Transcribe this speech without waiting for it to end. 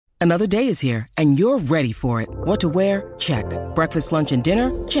Another day is here, and you're ready for it. What to wear? Check. Breakfast, lunch, and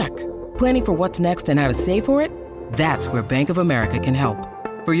dinner? Check. Planning for what's next and how to save for it? That's where Bank of America can help.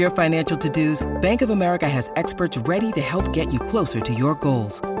 For your financial to-dos, Bank of America has experts ready to help get you closer to your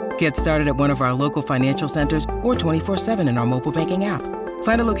goals. Get started at one of our local financial centers or 24/7 in our mobile banking app.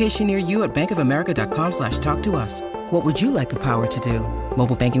 Find a location near you at bankofamerica.com/talktous. What would you like the power to do?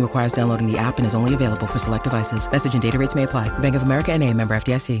 Mobile banking requires downloading the app and is only available for select devices. Message and data rates may apply. Bank of America N.A., member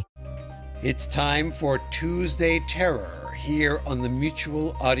FDIC. It's time for Tuesday Terror here on the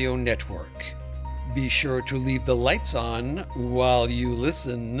Mutual Audio Network. Be sure to leave the lights on while you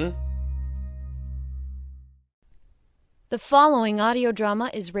listen. The following audio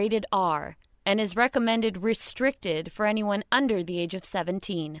drama is rated R and is recommended restricted for anyone under the age of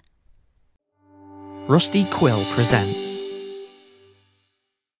 17. Rusty Quill presents.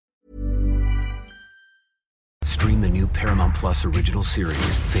 Stream the new Paramount Plus original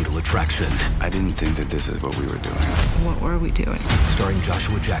series, Fatal Attraction. I didn't think that this is what we were doing. What were we doing? Starring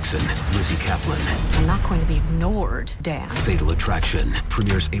Joshua Jackson, Lizzie Kaplan. I'm not going to be ignored, Dan. Fatal Attraction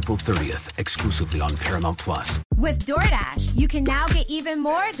premieres April 30th, exclusively on Paramount Plus. With DoorDash, you can now get even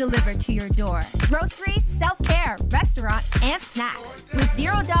more delivered to your door. Groceries, self-care, restaurants, and snacks. With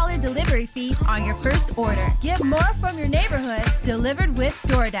 $0 delivery fees on your first order. Get more from your neighborhood delivered with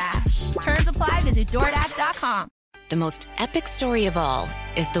DoorDash. Terms apply. Visit DoorDash.com. The most epic story of all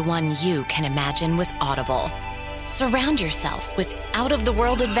is the one you can imagine with Audible. Surround yourself with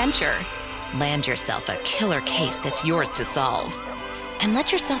out-of-the-world adventure. Land yourself a killer case that's yours to solve. And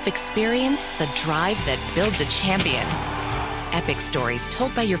let yourself experience the drive that builds a champion. Epic stories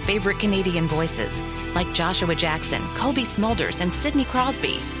told by your favorite Canadian voices, like Joshua Jackson, Kobe Smulders, and Sidney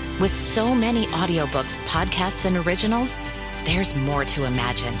Crosby. With so many audiobooks, podcasts, and originals, there's more to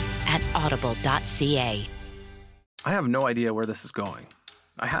imagine at audible.ca. I have no idea where this is going.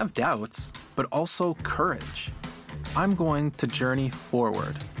 I have doubts, but also courage. I'm going to journey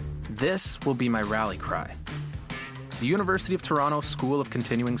forward. This will be my rally cry. The University of Toronto School of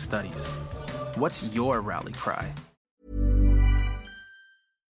Continuing Studies. What's your rally cry?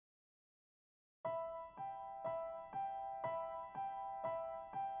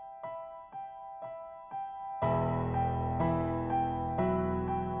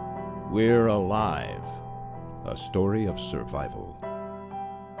 We're Alive, a story of survival.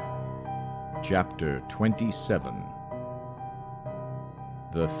 Chapter 27,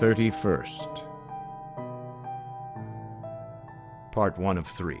 The 31st. Part 1 of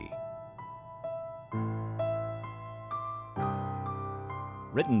 3.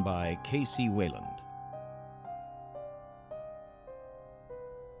 Written by K.C. Wayland.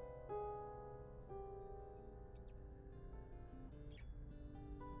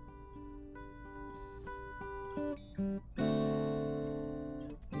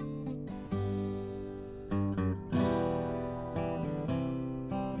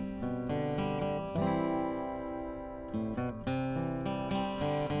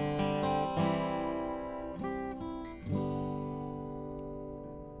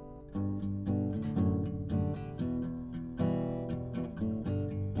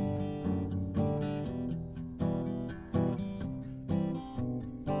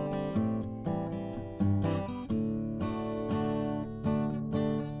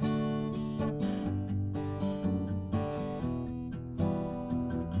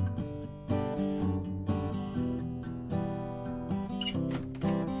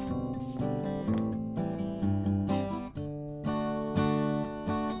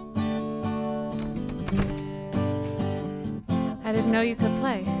 I didn't know you could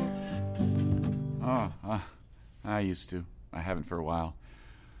play. I used to. I haven't for a while.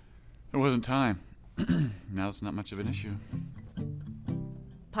 There wasn't time. Now it's not much of an issue.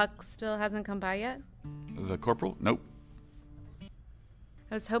 Puck still hasn't come by yet? The corporal? Nope.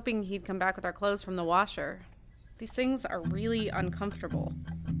 I was hoping he'd come back with our clothes from the washer. These things are really uncomfortable.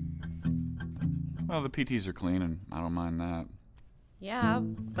 Well, the PTs are clean, and I don't mind that. Yeah,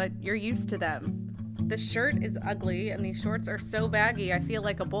 but you're used to them. This shirt is ugly, and these shorts are so baggy I feel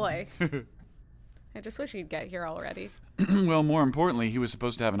like a boy. I just wish he'd get here already. Well, more importantly, he was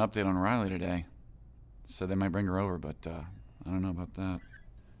supposed to have an update on Riley today. So they might bring her over, but I don't know about that.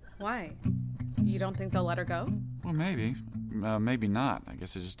 Why? You don't think they'll let her go? Well, maybe. Maybe not. I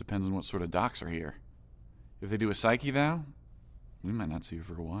guess it just depends on what sort of docs are here. If they do a psych eval, we might not see her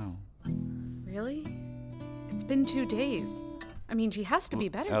for a while. Really? It's been 2 days. I mean, she has to be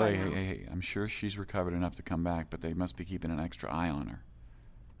better by now. Hey, I'm sure she's recovered enough to come back, but they must be keeping an extra eye on her.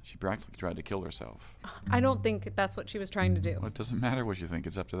 She practically tried to kill herself. I don't think that's what she was trying to do. Well, it doesn't matter what you think.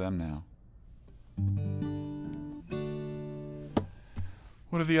 It's up to them now.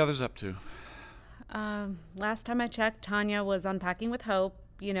 What are the others up to? Last time I checked, Tanya was unpacking with Hope,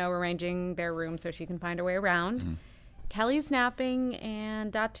 arranging their room so she can find her way around. Mm-hmm. Kelly's napping,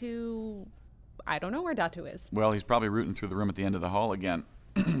 and Datu... I don't know where Datu is. Well, he's probably rooting through the room at the end of the hall again.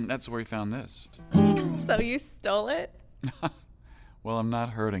 That's where he found this. So you stole it? Well, I'm not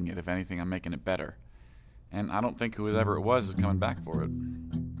hurting it. If anything, I'm making it better. And I don't think whoever it was is coming back for it.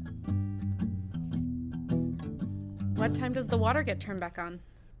 What time does the water get turned back on?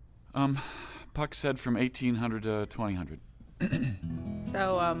 Puck said from 1800 to 2000.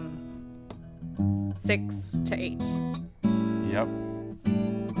 So, 6 to 8. Yep.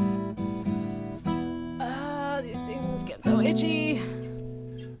 These things get so itchy.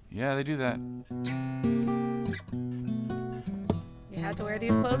 Yeah, they do that. You had to wear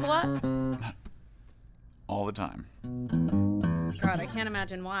these clothes a lot? All the time. God, I can't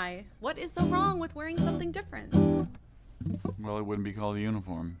imagine why. What is so wrong with wearing something different? Well, it wouldn't be called a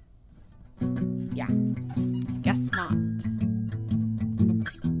uniform. Yeah. Guess not.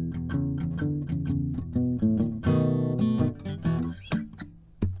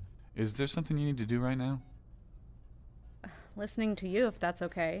 Is there something you need to do right now? Listening to you, if that's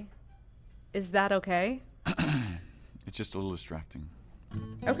okay. Is that okay? It's just a little distracting.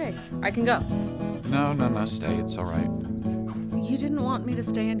 Okay, I can go. No, stay. It's all right. You didn't want me to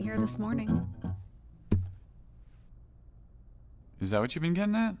stay in here this morning. Is that what you've been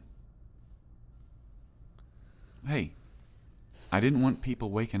getting at? Hey, I didn't want people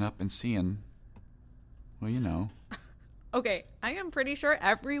waking up and seeing, well, Okay, I am pretty sure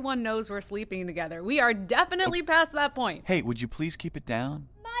everyone knows we're sleeping together. We are definitely past that point. Hey, would you please keep it down?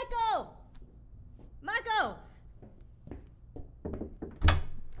 Michael!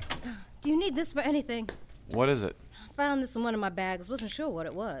 Do you need this for anything? What is it? I found this in one of my bags. Wasn't sure what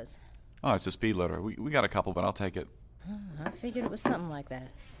it was. Oh, it's a speed loader. We got a couple, but I'll take it. I figured it was something like that.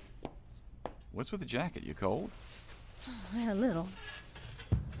 What's with the jacket? You cold? A little.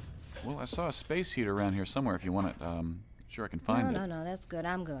 Well, I saw a space heater around here somewhere if you want it. Sure I can find it. No, that's good.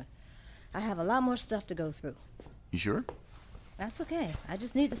 I'm good. I have a lot more stuff to go through. You sure? That's okay. I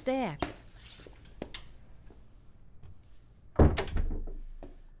just need to stay active.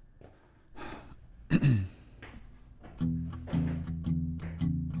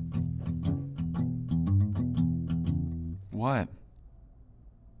 What?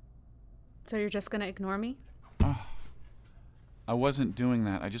 So you're just gonna ignore me? I wasn't doing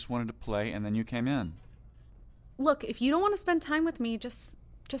that. I just wanted to play, and then you came in. Look, if you don't want to spend time with me, just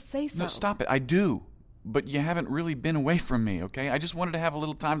say so. No, stop it. I do. But you haven't really been away from me, okay? I just wanted to have a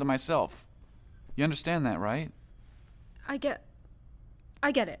little time to myself. You understand that, right? I get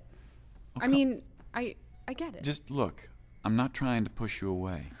it. Oh, I mean, I get it. Just look. I'm not trying to push you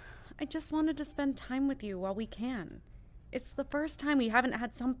away. I just wanted to spend time with you while we can. It's the first time we haven't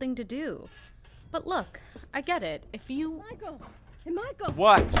had something to do. But look, I get it. If you... Michael! Hey, Michael!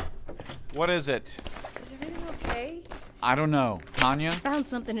 What? What is it? Is everything okay? I don't know. Tanya? Found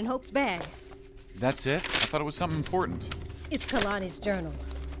something in Hope's bag. That's it? I thought it was something important. It's Kalani's journal.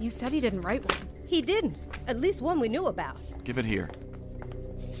 You said he didn't write one. He didn't. At least one we knew about. Give it here.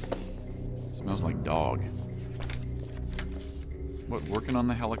 It smells like dog. What, working on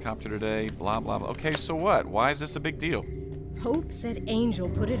the helicopter today? Blah, blah, blah. Okay, so what? Why is this a big deal? Hope said Angel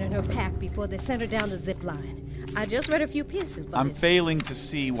put it in her pack before they sent her down the zip line. I just read a few pieces, but I'm failing to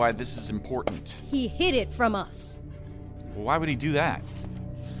see why this is important. He hid it from us. Well, why would he do that?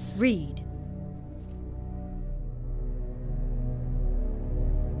 Read.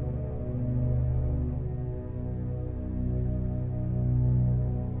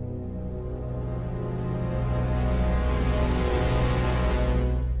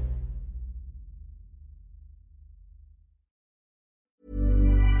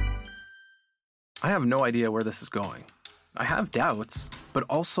 I have no idea where this is going. I have doubts, but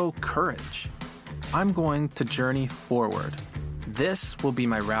also courage. I'm going to journey forward. This will be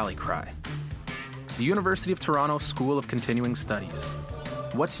my rally cry. The University of Toronto School of Continuing Studies.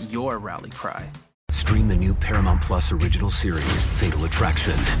 What's your rally cry? Stream the new Paramount Plus original series, Fatal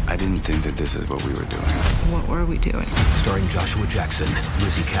Attraction. I didn't think that this is what we were doing. What were we doing? Starring Joshua Jackson,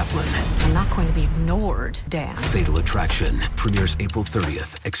 Lizzie Kaplan. I'm not going to be ignored, Dan. Fatal Attraction premieres April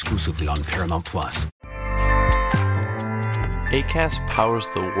 30th, exclusively on Paramount Plus. Acast powers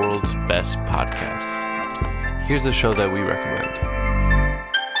the world's best podcasts. Here's a show that we recommend.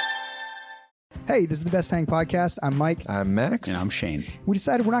 Hey, this is the Best Hang Podcast. I'm Mike. I'm Max. And I'm Shane. We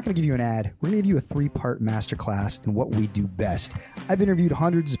decided we're not going to give you an ad. We're going to give you a 3-part masterclass in what we do best. I've interviewed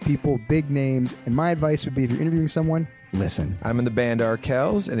hundreds of people, big names, and my advice would be if you're interviewing someone, listen. I'm in the band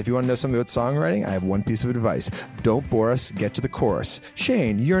Arkells, and if you want to know something about songwriting, I have one piece of advice. Don't bore us, get to the chorus.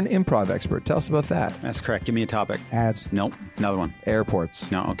 Shane, you're an improv expert. Tell us about that. That's correct. Give me a topic. Ads. Nope. Another one.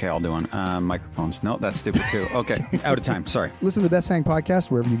 Airports. No, okay, I'll do one. Microphones. No, that's stupid too. Okay, out of time. Sorry. Listen to the Best Sang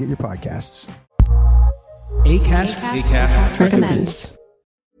Podcast wherever you get your podcasts. Acast recommends.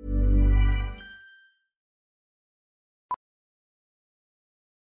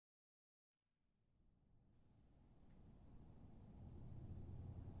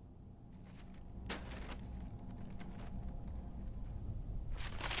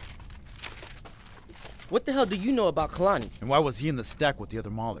 What the hell do you know about Kalani? And why was he in the stack with the other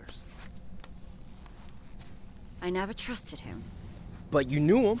Maulers? I never trusted him. But you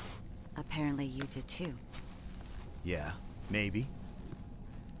knew him. Apparently you did too. Yeah, maybe.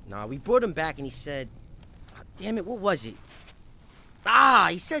 Nah, we brought him back and he said... Oh, damn it, what was it?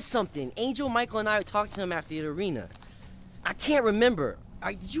 He said something. Angel, Michael, and I talked to him after the arena. I can't remember. All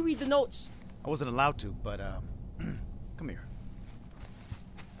right, did you read the notes? I wasn't allowed to, but, come here.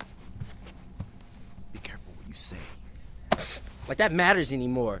 Be careful what you say. Like that matters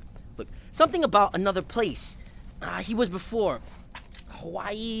anymore. Look, something about another place. He was before.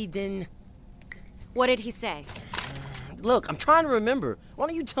 Hawaii, then... What did he say? Look, I'm trying to remember. Why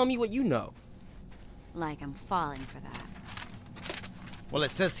don't you tell me what you know? Like I'm falling for that. Well, it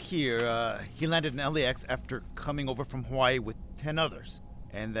says here, he landed in LAX after coming over from Hawaii with 10 others,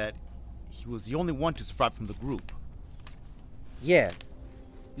 and that he was the only one to survive from the group. Yeah,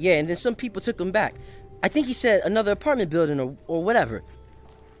 and then some people took him back. I think he said another apartment building or whatever.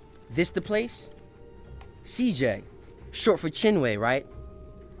 This the place? CJ, short for Chinwei, right?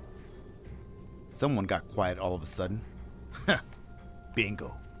 Someone got quiet all of a sudden.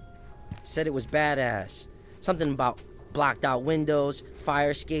 Bingo. Said it was badass. Something about blocked out windows,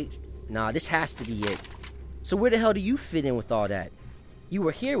 fire escapes. Nah, this has to be it. So where the hell do you fit in with all that? You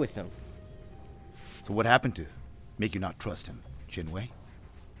were here with him. So what happened to make you not trust him, Chinwei?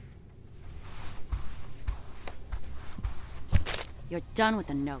 You're done with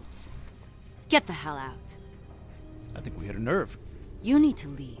the notes. Get the hell out. I think we hit a nerve. You need to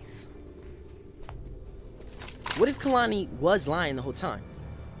leave. What if Kalani was lying the whole time?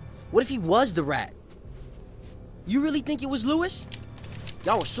 What if he was the rat? You really think it was Lewis?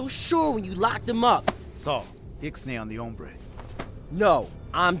 Y'all were so sure when you locked him up. Saul, Ixnay on the hombre. No,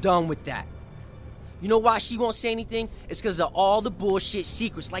 I'm done with that. You know why she won't say anything? It's because of all the bullshit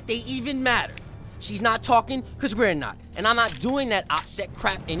secrets, like they even matter. She's not talking because we're not. And I'm not doing that OPSEC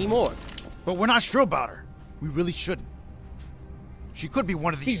crap anymore. But we're not sure about her. We really shouldn't. She could be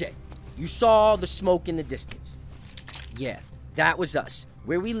one of the... CJ, you saw the smoke in the distance. Yeah, that was us.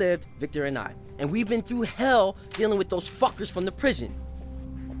 Where we lived, Victor and I. And we've been through hell dealing with those fuckers from the prison.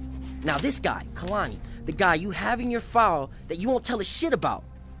 Now this guy, Kalani, the guy you have in your file that you won't tell a shit about.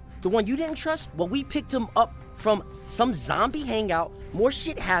 The one you didn't trust, well, we picked him up from some zombie hangout. More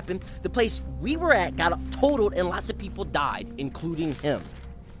shit happened. The place we were at got totaled and lots of people died, including him.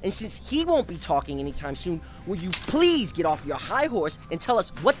 And since he won't be talking anytime soon, will you please get off your high horse and tell us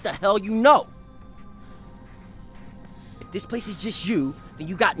what the hell you know? If this place is just you, then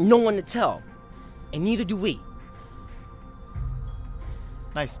you got no one to tell. And neither do we.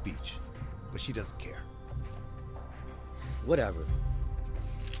 Nice speech, but she doesn't care. Whatever.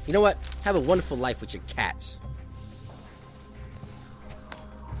 You know what? Have a wonderful life with your cats.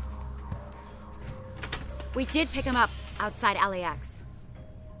 We did pick him up outside LAX.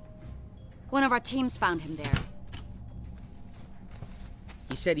 One of our teams found him there.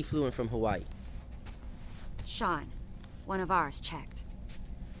 He said he flew in from Hawaii. Sean, one of ours, checked.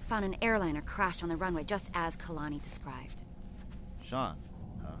 Found an airliner crashed on the runway just as Kalani described. Sean,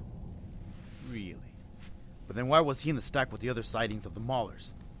 huh? Really? But then why was he in the stack with the other sightings of the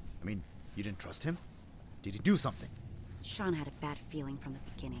Maulers? I mean, you didn't trust him? Did he do something? Sean had a bad feeling from the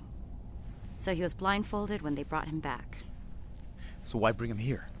beginning. So he was blindfolded when they brought him back. So why bring him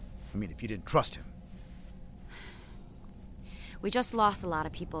here? I mean, if you didn't trust him. We just lost a lot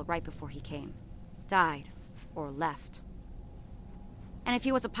of people right before he came. Died. Or left. And if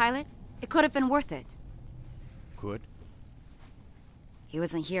he was a pilot, it could have been worth it. Could? He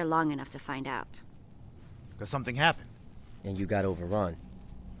wasn't here long enough to find out. Because something happened. And you got overrun.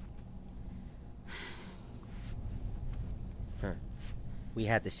 Huh. We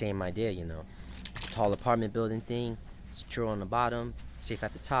had the same idea, you know. Tall apartment building thing, secure on the bottom, safe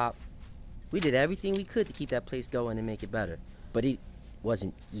at the top. We did everything we could to keep that place going and make it better. But it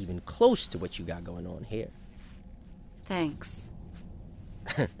wasn't even close to what you got going on here. Thanks.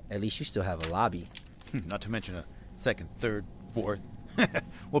 At least you still have a lobby. Not to mention a second, third, fourth.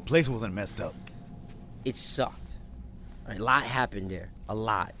 What place wasn't messed up? It sucked. A lot happened there. A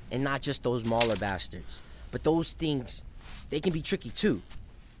lot. And not just those Mauler bastards. But those things, they can be tricky too.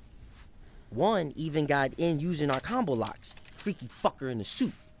 One even got in using our combo locks. Freaky fucker in the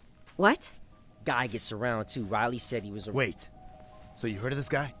suit. What? Guy gets around too. Riley said he was a... Wait. So you heard of this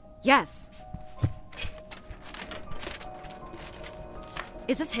guy? Yes.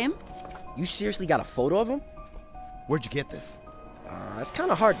 Is this him? You seriously got a photo of him? Where'd you get this? It's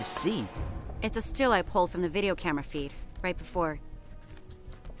kind of hard to see. It's a still I pulled from the video camera feed, right before.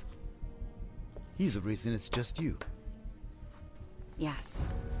 He's the reason it's just you.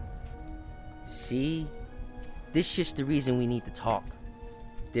 Yes. See? This shit's the reason we need to talk.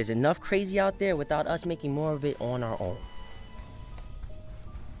 There's enough crazy out there without us making more of it on our own.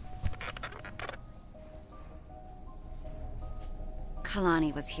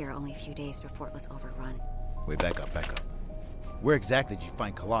 Kalani was here only a few days before it was overrun. Wait, back up. Where exactly did you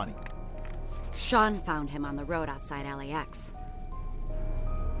find Kalani? Sean found him on the road outside LAX.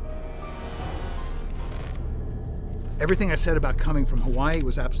 Everything I said about coming from Hawaii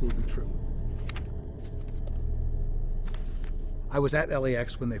was absolutely true. I was at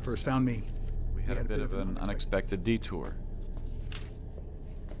LAX when they first found me. We had a bit of an unexpected detour.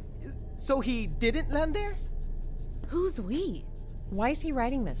 So he didn't land there? Who's we? Why is he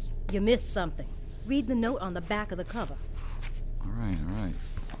writing this? You missed something. Read the note on the back of the cover. All right.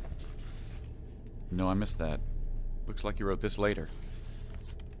 No, I missed that. Looks like you wrote this later.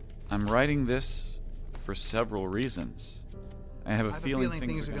 I'm writing this for several reasons. I have a feeling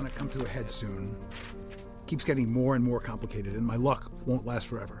things are going to come to a head soon. Keeps getting more and more complicated, and my luck won't last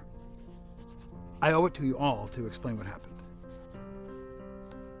forever. I owe it to you all to explain what happened.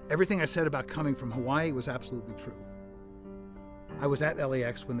 Everything I said about coming from Hawaii was absolutely true. I was at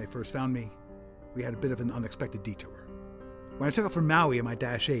LAX when they first found me. We had a bit of an unexpected detour. When I took off from Maui in my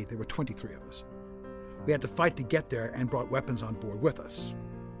Dash 8, there were 23 of us. We had to fight to get there and brought weapons on board with us,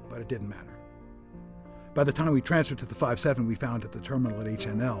 but it didn't matter. By the time we transferred to the 5-7 we found at the terminal at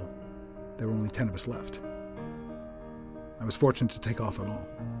HNL, there were only 10 of us left. I was fortunate to take off at all.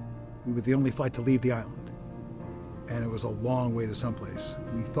 We were the only flight to leave the island, and it was a long way to someplace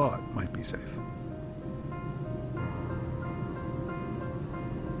we thought might be safe.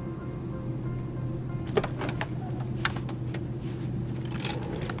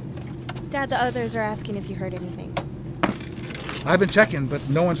 Dad, the others are asking if you heard anything. I've been checking, but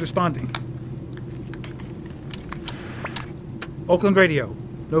no one's responding. Oakland Radio,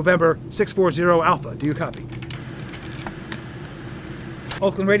 November 640 Alpha, do you copy?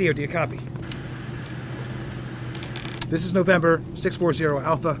 Oakland Radio, do you copy? This is November 640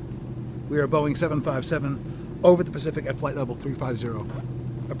 Alpha. We are Boeing 757 over the Pacific at flight level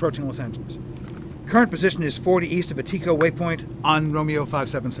 350, approaching Los Angeles. Current position is 40 east of Atico waypoint on Romeo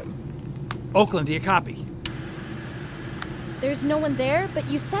 577. Oakland, do you copy? There's no one there, but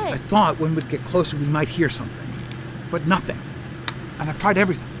you said... I thought when we'd get closer we might hear something, but nothing. And I've tried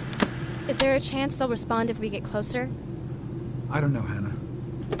everything. Is there a chance they'll respond if we get closer? I don't know, Hannah.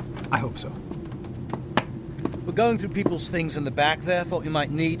 I hope so. We're going through people's things in the back there. Thought you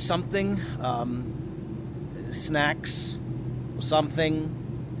might need something. Snacks or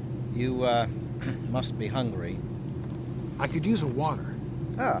something. You, must be hungry. I could use a water.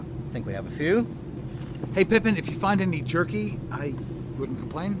 I think we have a few. Hey, Pippin, if you find any jerky, I wouldn't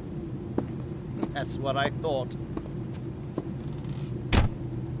complain. That's what I thought.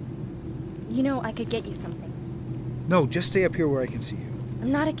 You know, I could get you something. No, just stay up here where I can see you.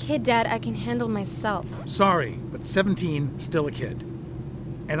 I'm not a kid, Dad. I can handle myself. Sorry, but 17, still a kid.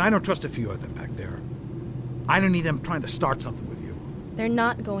 And I don't trust a few of them back there. I don't need them trying to start something with you. They're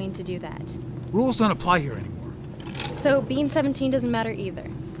not going to do that. Rules don't apply here anymore. So being 17 doesn't matter either.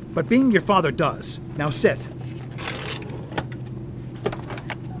 But being your father does. Now sit.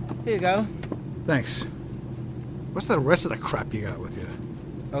 Here you go. Thanks. What's the rest of the crap you got with you?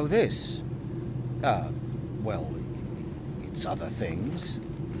 Oh, this? Well, it's other things.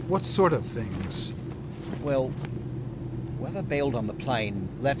 What sort of things? Well, whoever bailed on the plane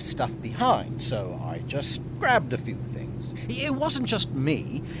left stuff behind, so I just grabbed a few things. It wasn't just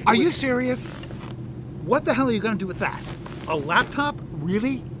me. Are you serious? What the hell are you going to do with that? A laptop?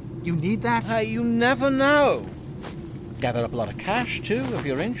 Really? You need that? You never know. Gathered up a lot of cash, too, if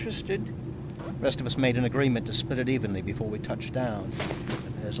you're interested. The rest of us made an agreement to split it evenly before we touched down.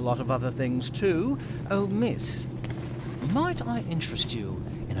 But there's a lot of other things, too. Oh, miss, might I interest you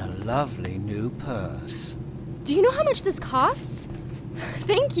in a lovely new purse? Do you know how much this costs?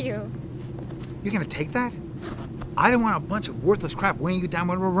 Thank you. You're going to take that? I don't want a bunch of worthless crap weighing you down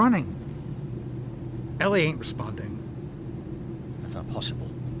when we're running. Ellie ain't responding. That's not possible.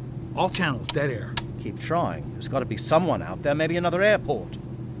 All channels, dead air. Keep trying. There's got to be someone out there, maybe another airport.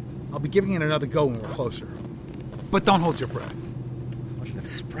 I'll be giving it another go when we're closer. But don't hold your breath. What would have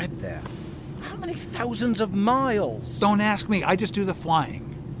spread there? How many thousands of miles? Don't ask me. I just do the flying.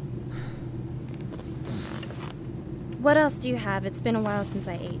 What else do you have? It's been a while since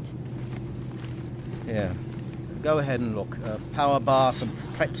I ate. Yeah. Go ahead and look. Power bar, some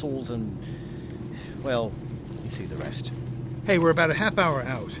pretzels, and... well, you see the rest. Hey, we're about a half hour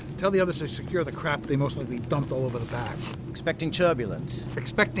out. Tell the others to secure the crap they most likely dumped all over the back. Expecting turbulence?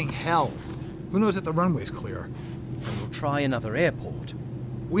 Expecting hell. Who knows if the runway's clear? Then we'll try another airport.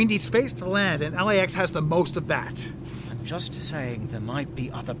 We need space to land, and LAX has the most of that. I'm just saying there might be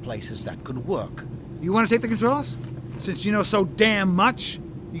other places that could work. You want to take the controls? Since you know so damn much,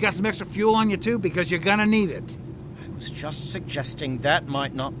 you got some extra fuel on you too, because you're gonna need it. I was just suggesting that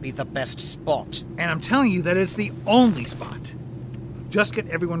might not be the best spot. And I'm telling you that it's the only spot. Just get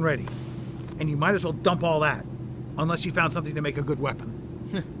everyone ready. And you might as well dump all that. Unless you found something to make a good weapon.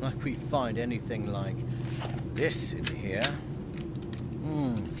 Like we'd find anything like this in here.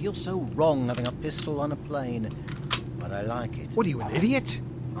 Feels so wrong having a pistol on a plane. But I like it. What are you, an idiot?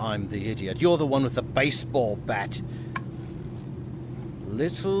 I'm the idiot. You're the one with the baseball bat.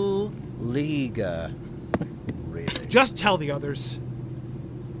 Little leaguer. Really? Just tell the others.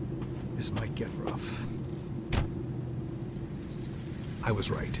 This might get rough. I was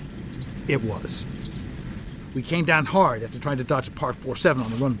right. It was. We came down hard after trying to dodge Part 47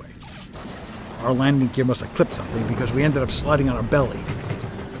 on the runway. Our landing gear must have clipped something because we ended up sliding on our belly.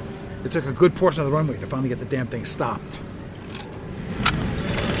 It took a good portion of the runway to finally get the damn thing stopped.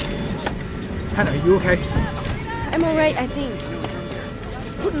 Hannah, are you okay? I'm alright, I think.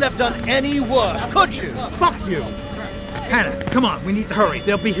 Couldn't have done any worse, could you? Fuck you! Hannah, come on, we need to hurry.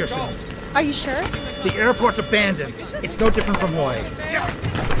 They'll be here soon. Are you sure? The airport's abandoned. It's no different from Hawaii.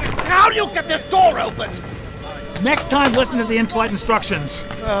 How do you get this door open? Next time, listen to the in-flight instructions.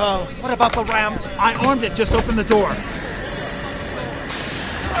 What about the ramp? I armed it. Just open the door.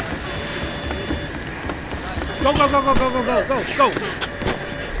 Go, go, go, go, go, go, go, go, go.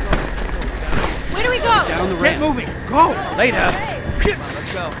 Where do we go? Down the Get ramp. moving. Go. Later. Come on,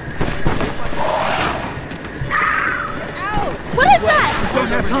 let's go. What is that? We don't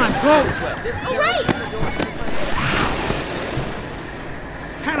have time. Go. Oh, right!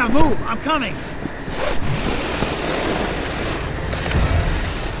 Hannah, move. I'm coming.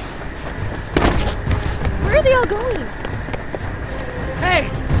 Where are they all going? Hey!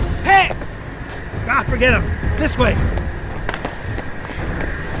 Hey! God, forget him. This way.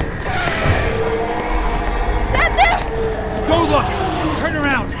 Dad, there! Go look. Turn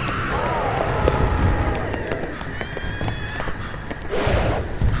around.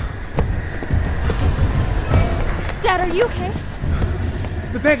 Dad, are you okay?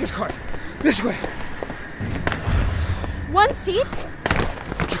 The baggage cart. This way. One seat?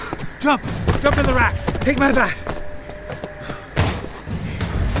 Jump. Jump in the racks. Take my bag.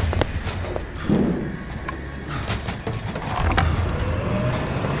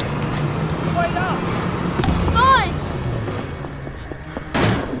 Wait up! Come on!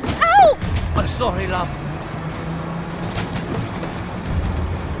 Ow! I'm sorry, love.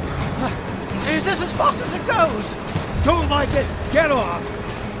 Is this as fast as it goes? Don't like it. Get off.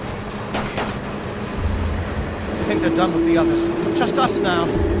 I think they're done with the others. Just us now.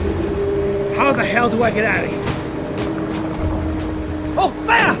 How the hell do I get out of here? Oh,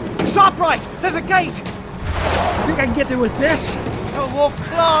 there! Sharp right! There's a gate! Think I can get there with this? Oh, we'll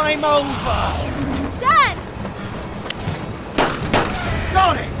climb over! Dad!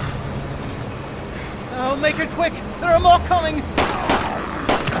 Got it! Oh, make it quick! There are more coming!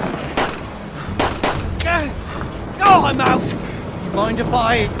 Oh, I'm out! Mind if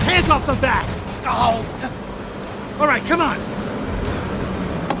I... Hands off the back! Oh! All right, come on.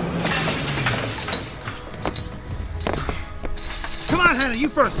 Come on, Hannah, you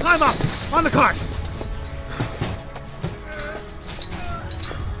first. Climb up. On the cart.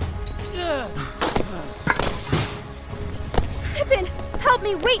 Pippin, help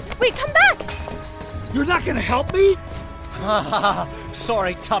me! Wait, come back! You're not gonna help me?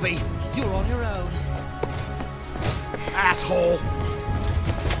 Sorry, Tubby. You're on your own. Asshole.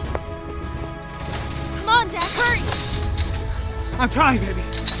 Come on, Dad, hurry! I'm trying, baby.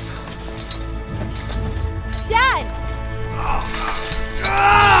 Dad!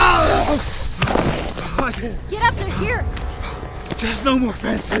 Get up, they're here! There's no more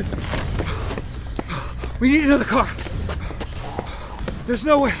fences. We need another car. There's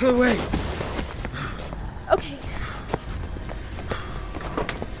no other way. Okay.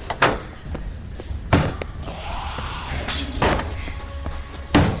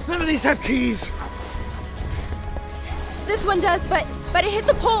 None of these have keys. this one does, but it hit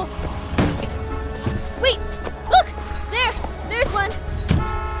the pole. Wait, look! There's one.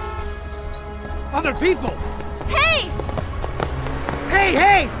 Other people! Hey!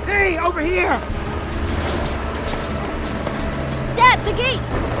 Hey, over here! Dad, the gate!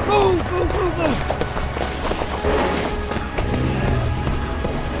 Move!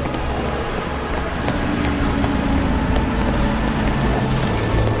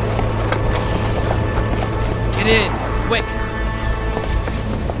 Get in, quick!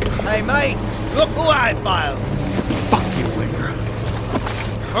 Hey, mates, look who I found! Fuck you, Wicker.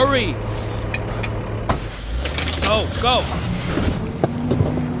 Hurry! Go!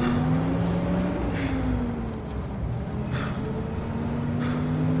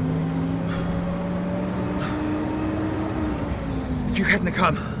 If you hadn't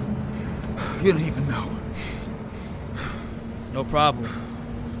come, you don't even know. No problem.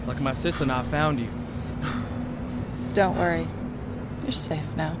 Like my sister and I found you. Don't worry. You're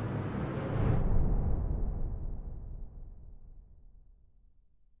safe now.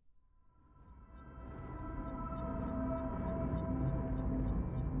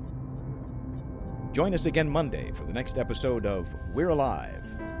 Join us again Monday for the next episode of We're Alive.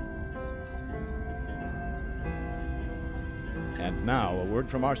 And now, a word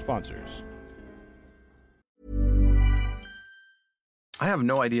from our sponsors. I have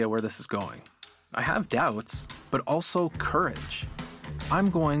no idea where this is going. I have doubts, but also courage. I'm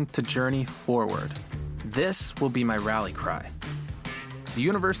going to journey forward. This will be my rally cry. The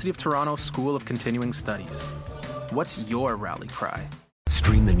University of Toronto School of Continuing Studies. What's your rally cry?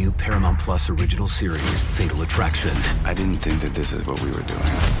 Stream the new Paramount Plus original series, Fatal Attraction. I didn't think that this is what we were doing.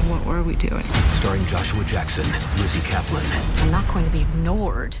 What were we doing? Starring Joshua Jackson, Lizzie Kaplan. I'm not going to be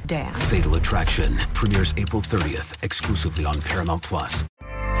ignored, Dan. Fatal Attraction premieres April 30th, exclusively on Paramount Plus.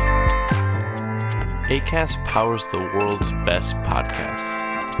 Acast powers the world's best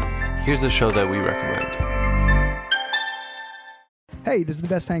podcasts. Here's a show that we recommend. Hey, this is the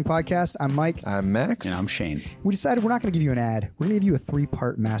Best Hang Podcast. I'm Mike. I'm Max. And I'm Shane. We decided we're not going to give you an ad. We're going to give you a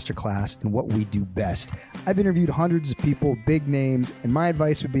 3-part masterclass in what we do best. I've interviewed hundreds of people, big names, and my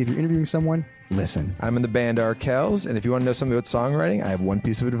advice would be if you're interviewing someone, listen. I'm in the band Arkells, and if you want to know something about songwriting, I have one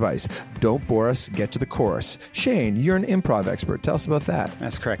piece of advice. Don't bore us, get to the chorus. Shane, you're an improv expert. Tell us about that.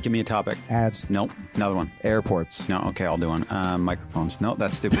 That's correct. Give me a topic. Ads. Nope. Another one. Airports. No, okay, I'll do one. Microphones. No,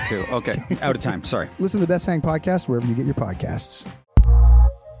 that's stupid too. Okay, out of time. Sorry. Listen to the Best Hang Podcast wherever you get your podcasts.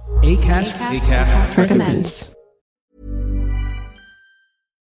 Acast recommends.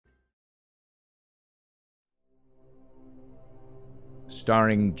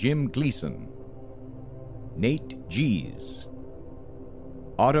 Starring Jim Gleason, Nate Gies,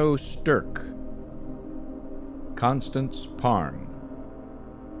 Otto Stirk, Constance Parm,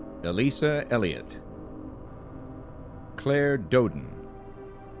 Elisa Elliott, Claire Doden,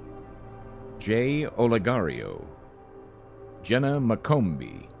 Jay Olegario, Jenna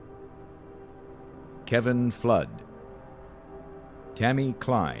McCombie, Kevin Flood, Tammy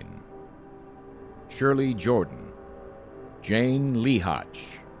Klein, Shirley Jordan, Jane Lehoch,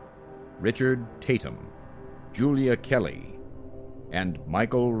 Richard Tatum, Julia Kelly, and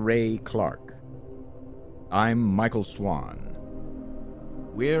Michael Ray Clark. I'm Michael Swan.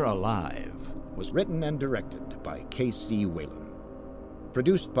 We're Alive was written and directed by K.C. Wayland.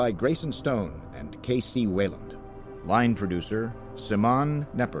 Produced by Grayson Stone and K.C. Wayland. Line producer, Simon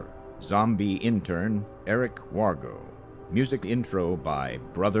Nepper. Zombie intern, Eric Wargo. Music intro by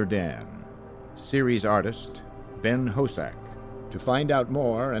Brother Dan. Series artist, Ben Hosak. To find out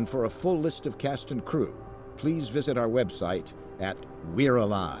more and for a full list of cast and crew, please visit our website at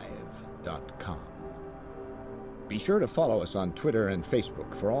we'realive.com. Be sure to follow us on Twitter and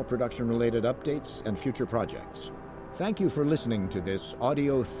Facebook for all production-related updates and future projects. Thank you for listening to this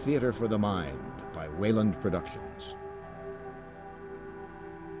audio theater for the mind by Wayland Productions.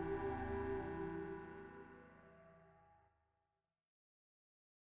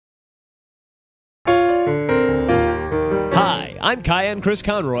 I'm Kyan Chris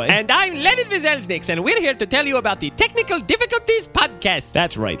Conroy. And I'm Leonard Wizelzniks, and we're here to tell you about the Technical Difficulties Podcast.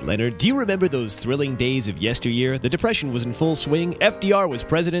 That's right, Leonard. Do you remember those thrilling days of yesteryear? The Depression was in full swing, FDR was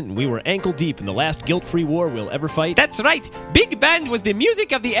president, and we were ankle deep in the last guilt-free war we'll ever fight. That's right. Big band was the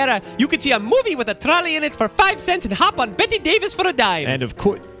music of the era. You could see a movie with a trolley in it for 5 cents and hop on Betty Davis for a dime. And of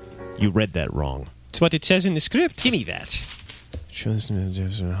course, you read that wrong. It's what it says in the script. Give me that.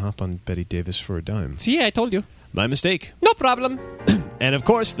 Hop on Betty Davis for a dime. See, I told you. My mistake. No problem. And of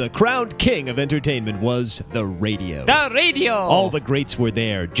course, the crowned king of entertainment was the radio. The radio! All the greats were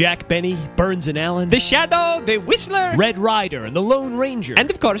there. Jack Benny, Burns and Allen. The Shadow, the Whistler. Red Ryder and the Lone Ranger. And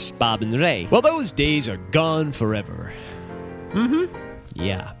of course, Bob and Ray. Well, those days are gone forever.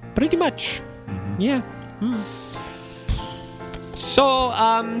 Yeah, pretty much. Yeah. So,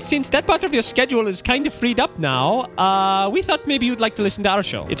 since that part of your schedule is kind of freed up now, we thought maybe you'd like to listen to our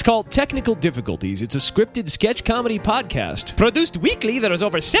show. It's called Technical Difficulties. It's a scripted sketch comedy podcast. Produced weekly, there is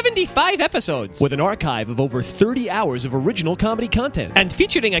over 75 episodes. With an archive of over 30 hours of original comedy content. And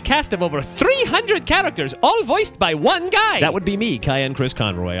featuring a cast of over 300 characters, all voiced by one guy. That would be me, Cayenne Chris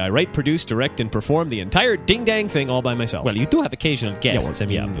Conroy. I write, produce, direct, and perform the entire ding-dang thing all by myself. Well, you do have occasional guests.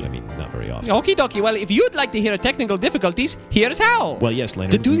 But I mean, not very often. Okie dokie. Well, if you'd like to hear Technical Difficulties, here's how. Well, yes,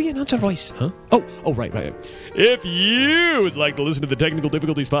 Leonard. To do the announcer voice. Huh? Oh, right. If you would like to listen to the Technical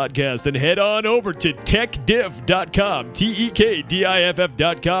Difficulties podcast, then head on over to techdiff.com,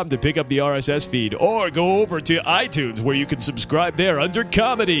 TEKDIFF.com to pick up the RSS feed, or go over to iTunes where you can subscribe there under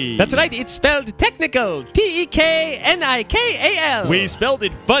comedy. That's right. It's spelled technical. TEKNIKAL. We spelled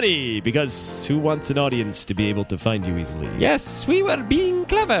it funny because who wants an audience to be able to find you easily? Yes, we were being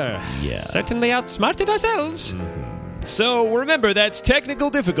clever. Yeah. Certainly outsmarted ourselves. So remember, that's Technical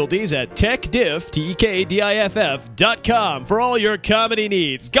Difficulties at techdiff, TEKDIFF.com for all your comedy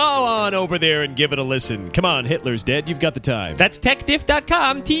needs. Go on over there and give it a listen. Come on, Hitler's dead. You've got the time. That's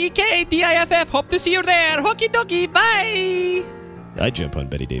techdiff.com, TEKDIFF. Hope to see you there. Hokey dokey. Bye. I'd jump on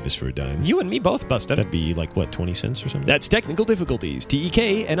Betty Davis for a dime. You and me both, Buster. That'd be like, what, 20 cents or something? That's Technical Difficulties.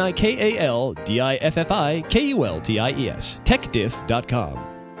 TEKNIKALDIFFIKULTIES. techdiff.com.